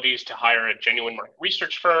capabilities to hire a genuine market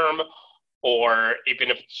research firm, or even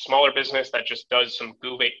if it's a smaller business that just does some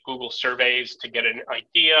Google surveys to get an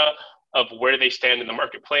idea of where they stand in the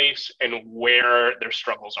marketplace and where their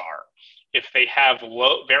struggles are. If they have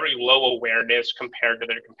very low awareness compared to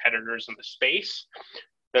their competitors in the space,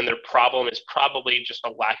 then their problem is probably just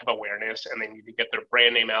a lack of awareness and they need to get their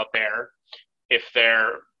brand name out there. If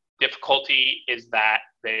their difficulty is that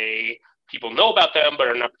people know about them but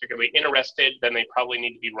are not particularly interested, then they probably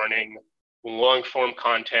need to be running long form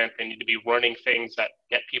content. They need to be running things that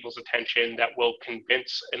get people's attention, that will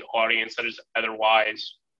convince an audience that is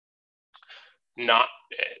otherwise not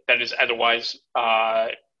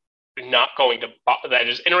going to buy, that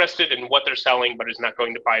is interested in what they're selling but is not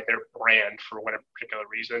going to buy their brand for whatever particular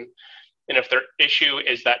reason. And if their issue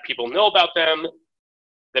is that people know about them,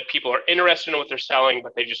 that people are interested in what they're selling,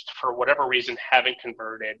 but they just for whatever reason haven't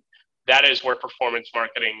converted, that is where performance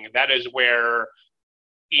marketing, that is where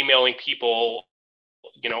emailing people,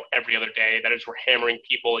 every other day, that is where hammering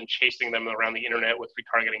people and chasing them around the internet with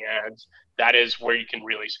retargeting ads, that is where you can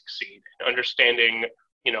really succeed. Understanding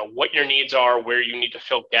what your needs are, where you need to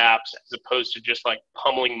fill gaps, as opposed to just like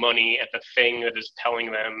pummeling money at the thing that is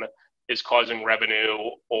telling them is causing revenue,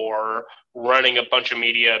 or running a bunch of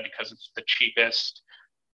media because it's the cheapest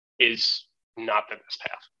is not the best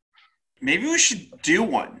path. Maybe we should do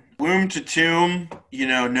one. Womb to tomb,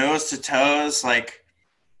 nose to toes, like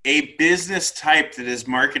a business type that is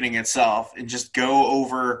marketing itself, and just go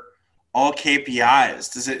over all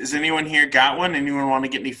KPIs. Does anyone here got one? Anyone want to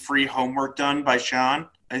get any free homework done by Sean?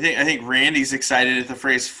 I think Randy's excited at the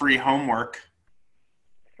phrase free homework.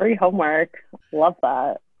 Free homework. Love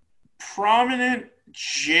that. Prominent,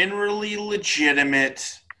 generally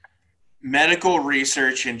legitimate medical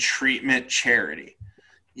research and treatment charity.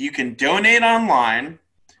 You can donate online.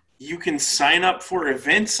 You can sign up for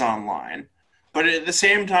events online. But at the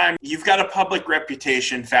same time, you've got a public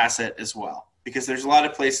reputation facet as well, because there's a lot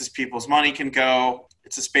of places people's money can go.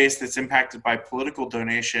 It's a space that's impacted by political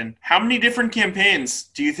donation. How many different campaigns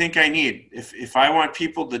do you think I need if I want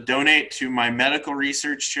people to donate to my medical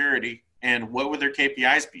research charity? And what would their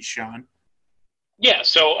KPIs be, Sean? Yeah,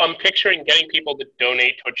 so I'm picturing getting people to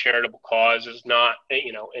donate to a charitable cause is not,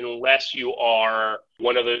 unless you are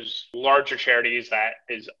one of those larger charities that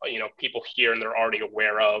is, people here and they're already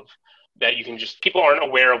aware of, that you can just, people aren't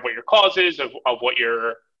aware of what your cause is, of what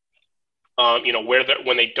your,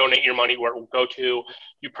 when they donate your money, where it will go to.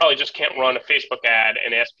 You probably just can't run a Facebook ad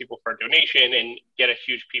and ask people for a donation and get a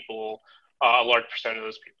large percent of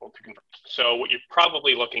those people to convert. So what you're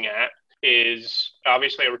probably looking at is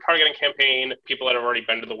obviously a retargeting campaign, people that have already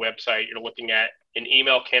been to the website. You're looking at an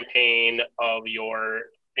email campaign of your,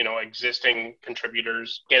 existing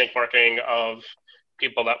contributors, organic marketing of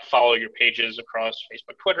people that follow your pages across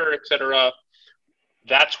Facebook, Twitter, etc.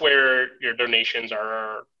 That's where your donations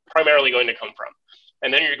are primarily going to come from.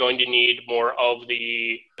 And then you're going to need more of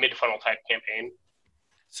the mid-funnel type campaign.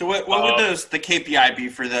 So what would the KPI be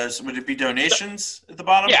for those? Would it be donations at the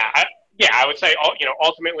bottom? Yeah, I would say,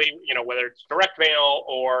 ultimately, whether it's direct mail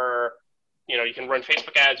or, you can run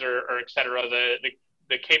Facebook ads or et cetera,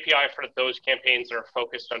 the KPI for those campaigns that are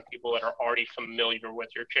focused on people that are already familiar with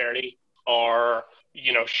your charity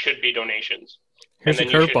should be donations. Here's a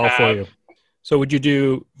curveball for you. So would you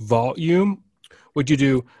do volume? Would you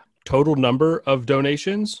do total number of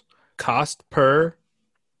donations, cost per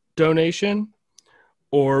donation?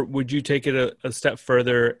 Or would you take it a step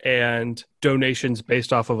further and donations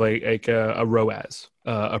based off of a ROAS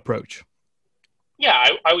approach? Yeah,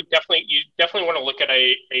 I would you definitely want to look at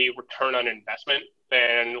a return on investment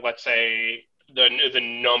than, let's say, the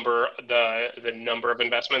number of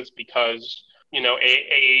investments, because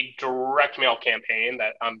a direct mail campaign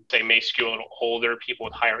that they may skew a little older, people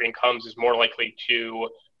with higher incomes, is more likely to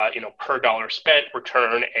per dollar spent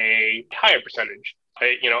return a higher percentage.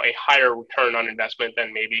 A higher return on investment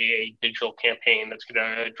than maybe a digital campaign that's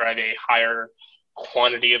going to drive a higher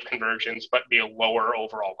quantity of conversions but be a lower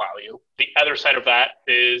overall value. The other side of that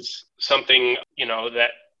is something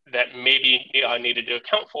that maybe needed to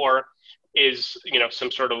account for is some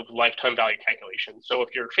sort of lifetime value calculation. So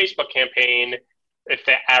if your Facebook campaign, if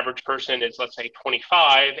the average person is, let's say,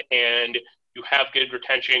 25 and you have good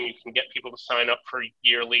retention, you can get people to sign up for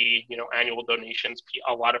yearly, annual donations.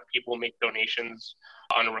 A lot of people make donations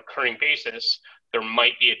on a recurring basis. There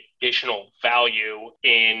might be additional value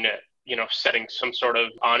in, setting some sort of,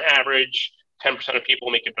 on average, 10% of people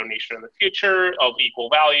make a donation in the future of equal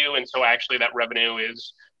value. And so actually that revenue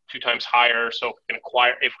is 2 times higher. So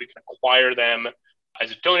if we can acquire them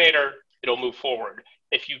as a donator, it'll move forward.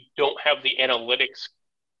 If you don't have the analytics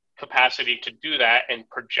capacity to do that and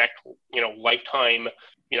project,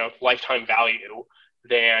 lifetime value,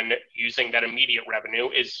 then using that immediate revenue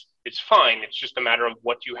is fine. It's just a matter of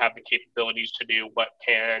what you have the capabilities to do. What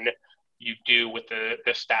can you do with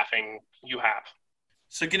the staffing you have?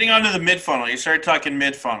 So getting onto the mid-funnel, you started talking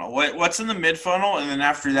mid-funnel. What's in the mid-funnel? And then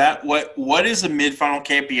after that, what is a mid-funnel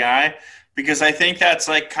KPI? Because I think that's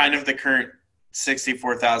like kind of the current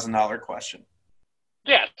 $64,000 question.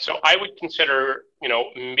 Yeah, so I would consider,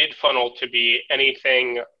 mid-funnel to be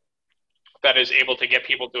anything that is able to get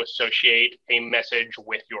people to associate a message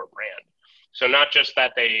with your brand. So not just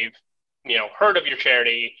that they've, heard of your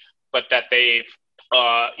charity, but that they've,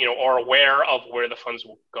 are aware of where the funds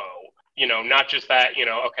will go. Not just that,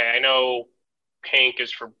 okay, I know pink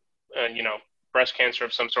is for, breast cancer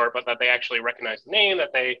of some sort, but that they actually recognize the name,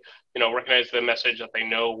 that they, recognize the message, that they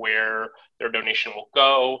know where their donation will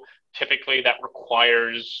go. Typically that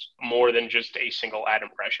requires more than just a single ad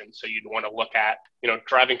impression. So you'd want to look at,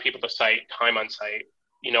 driving people to site, time on site.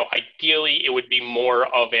 Ideally it would be more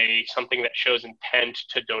of something that shows intent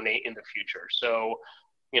to donate in the future. So,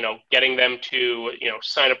 getting them to,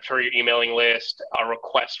 sign up for your emailing list, a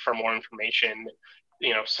request for more information,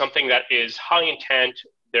 something that is high intent.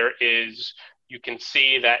 You can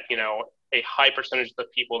see that, a high percentage of the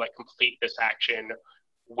people that complete this action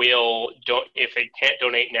if they can't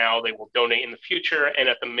donate now, they will donate in the future. And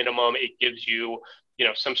at the minimum, it gives you,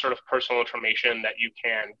 some sort of personal information that you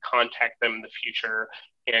can contact them in the future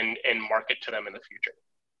and market to them in the future.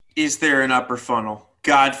 Is there an upper funnel?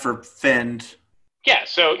 God forbid. Yeah,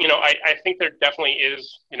 so I think there definitely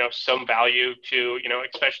is some value to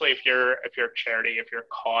especially if you're a charity, if you're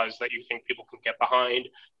a cause that you think people can get behind,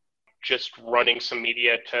 just running some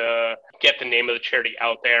media to get the name of the charity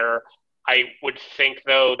out there. I would think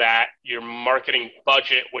though that your marketing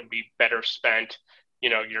budget would be better spent.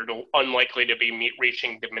 You're unlikely to be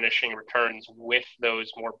reaching diminishing returns with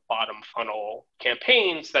those more bottom funnel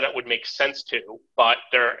campaigns that it would make sense to, but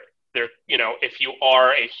if you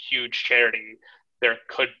are a huge charity, there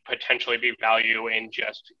could potentially be value in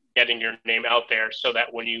just getting your name out there so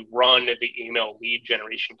that when you run the email lead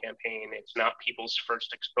generation campaign, it's not people's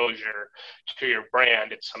first exposure to your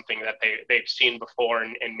brand. It's something that they've seen before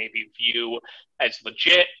and maybe view as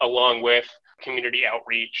legit, along with community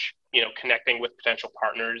outreach, connecting with potential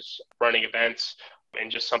partners, running events,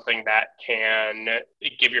 and just something that can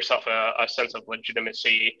give yourself a sense of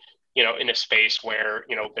legitimacy in a space where,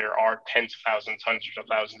 there are tens of thousands, hundreds of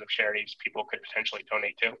thousands of charities people could potentially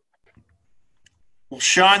donate to. Well,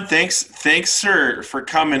 Sean, thanks for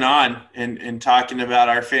coming on and talking about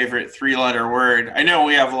our favorite 3-letter word. I know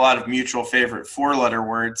we have a lot of mutual favorite 4-letter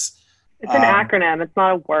words. It's an acronym. It's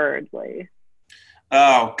not a word, Lee.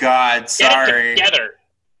 Oh, God, sorry. Get it together.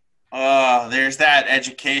 Oh, there's that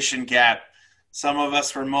education gap. Some of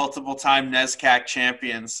us were multiple-time NESCAC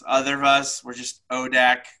champions. Other of us were just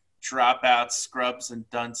ODAC dropouts, scrubs, and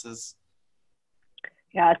dunces.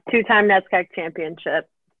 Yeah, 2-time NESCAC championship,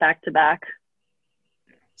 back-to-back.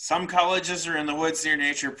 Some colleges are in the woods near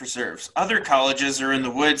nature preserves. Other colleges are in the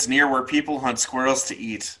woods near where people hunt squirrels to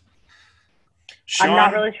eat. Sean, I'm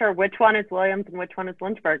not really sure which one is Williams and which one is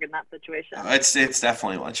Lynchburg in that situation. It's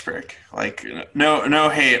definitely Lynchburg. Like, no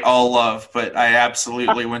hate, all love, but I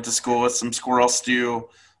absolutely went to school with some squirrel stew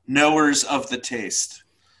knowers of the taste.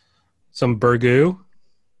 Some burgoo?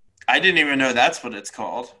 I didn't even know that's what it's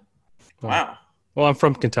called. Wow. Well, I'm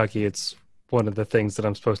from Kentucky. It's one of the things that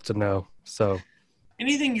I'm supposed to know. So,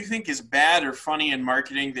 anything you think is bad or funny in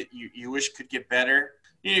marketing that you wish could get better?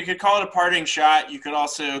 You could call it a parting shot. You could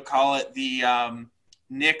also call it the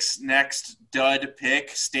Knicks' next dud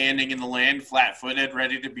pick, standing in the lane, flat-footed,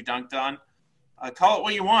 ready to be dunked on. Call it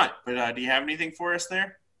what you want, but do you have anything for us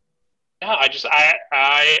there? Yeah,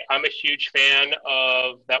 I'm a huge fan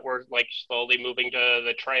of that we're like slowly moving to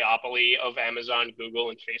the triopoly of Amazon,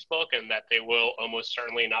 Google, and Facebook, and that they will almost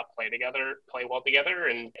certainly not play well together,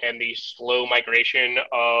 and the slow migration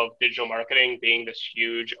of digital marketing being this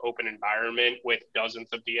huge open environment with dozens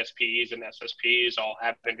of DSPs and SSPs all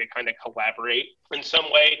having to kind of collaborate in some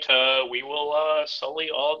way we will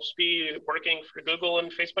slowly all just be working for Google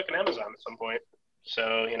and Facebook and Amazon at some point.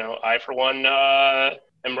 So, I, for one,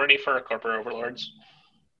 am ready for corporate overlords.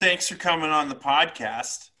 Thanks for coming on the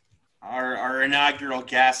podcast. Our inaugural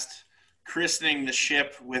guest, christening the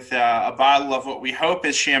ship with a bottle of what we hope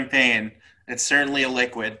is champagne. It's certainly a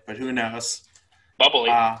liquid, but who knows?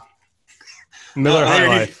 Bubbly. Miller High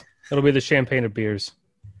Life. It'll be the champagne of beers.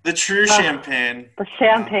 The true champagne. The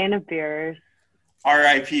champagne of beers.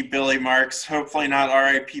 R.I.P. Billy Marks. Hopefully not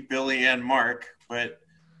R.I.P. Billy and Mark, but,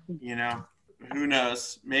 who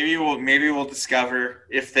knows? Maybe we'll discover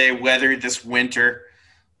if they weathered this winter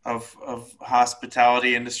of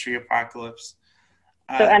hospitality industry apocalypse.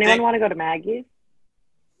 So anyone want to go to Maggie's?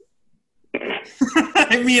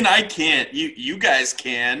 I mean, I can't. You guys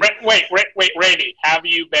can. Wait, Randy, have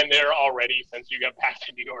you been there already since you got back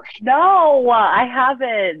to New York? No, I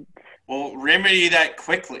haven't. Well, remedy that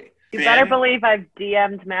quickly. You better believe I've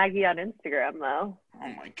DM'd Maggie on Instagram, though. Oh,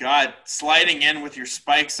 my God. Sliding in with your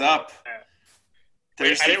spikes up.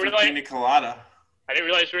 Thirsty for pina colada. I didn't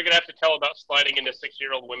realize we were going to have to tell about sliding into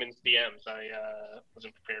 6-year-old women's DMs. I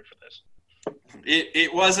wasn't prepared for this.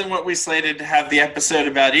 It wasn't what we slated to have the episode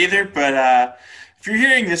about either, but if you're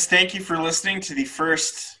hearing this, thank you for listening to the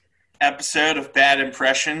first episode of Bad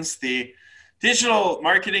Impressions, the digital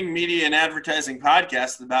marketing, media, and advertising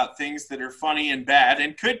podcast about things that are funny and bad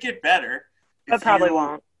and could get better. But probably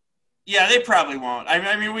won't. Yeah, they probably won't.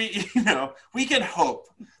 I mean, we can hope.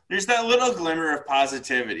 There's that little glimmer of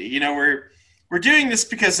positivity. We're doing this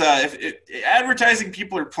because advertising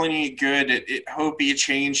people are plenty good at hopey,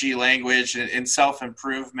 changey language and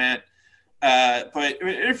self-improvement. But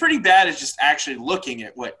pretty bad is just actually looking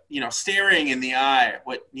at what, staring in the eye,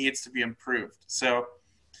 what needs to be improved. So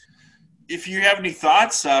if you have any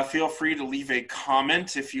thoughts, feel free to leave a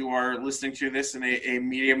comment. If you are listening to this in a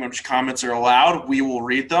medium in which comments are allowed, we will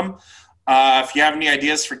read them. If you have any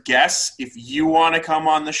ideas for guests, if you want to come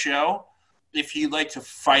on the show, if you'd like to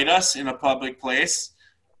fight us in a public place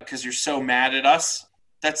because you're so mad at us,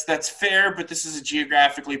 that's fair, but this is a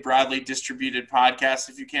geographically broadly distributed podcast,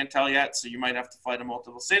 if you can't tell yet, so you might have to fly to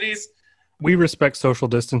multiple cities. We respect social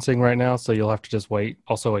distancing right now, so you'll have to just wait.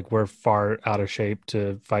 Also, we're far out of shape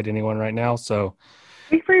to fight anyone right now, so...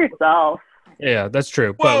 Speak for yourself. Yeah, that's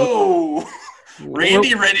true. Whoa!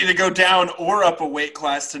 Randy ready to go down or up a weight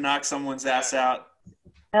class to knock someone's ass out.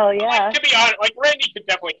 Hell yeah. Like, to be honest, Randy could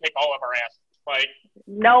definitely kick all of our asses.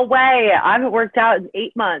 No way. I haven't worked out in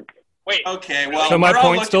 8 months. Wait. Okay, well... So my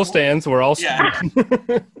point still stands. We're all... Yeah.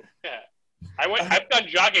 Yeah. I've done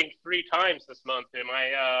jogging 3 times this month.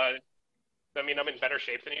 I'm in better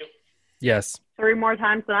shape than you. Yes. 3 more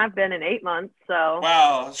times than I've been in 8 months, so...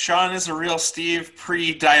 Wow, Sean is a real Steve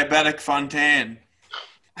pre-diabetic Fontaine.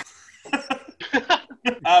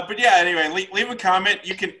 But yeah, anyway, leave a comment.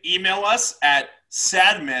 You can email us at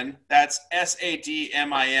sadmin, that's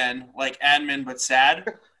SADMIN, like admin but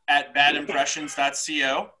sad, at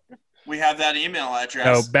badimpressions.co. We have that email address.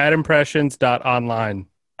 No, badimpressions.online.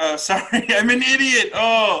 Oh, sorry, I'm an idiot.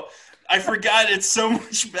 Oh, I forgot. It's so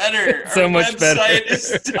much better. So much better. Our website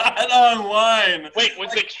is .online. Wait,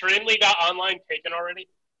 was extremely.online taken already?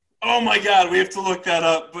 Oh my God, we have to look that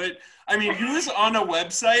up. But I mean, who's on a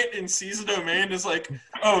website and sees a domain is like,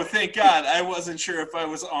 oh, thank God, I wasn't sure if I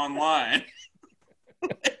was online.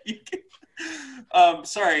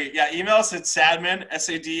 Sorry, yeah, email us at sadmin,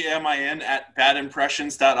 SADMIN, at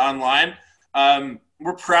badimpressions.online.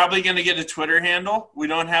 We're probably going to get a Twitter handle. We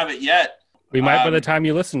don't have it yet. We might by the time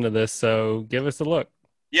you listen to this, so give us a look.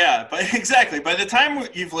 Yeah, but exactly. By the time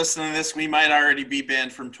you've listened to this, we might already be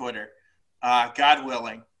banned from Twitter. God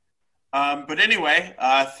willing. But anyway,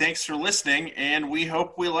 thanks for listening, and we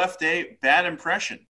hope we left a bad impression.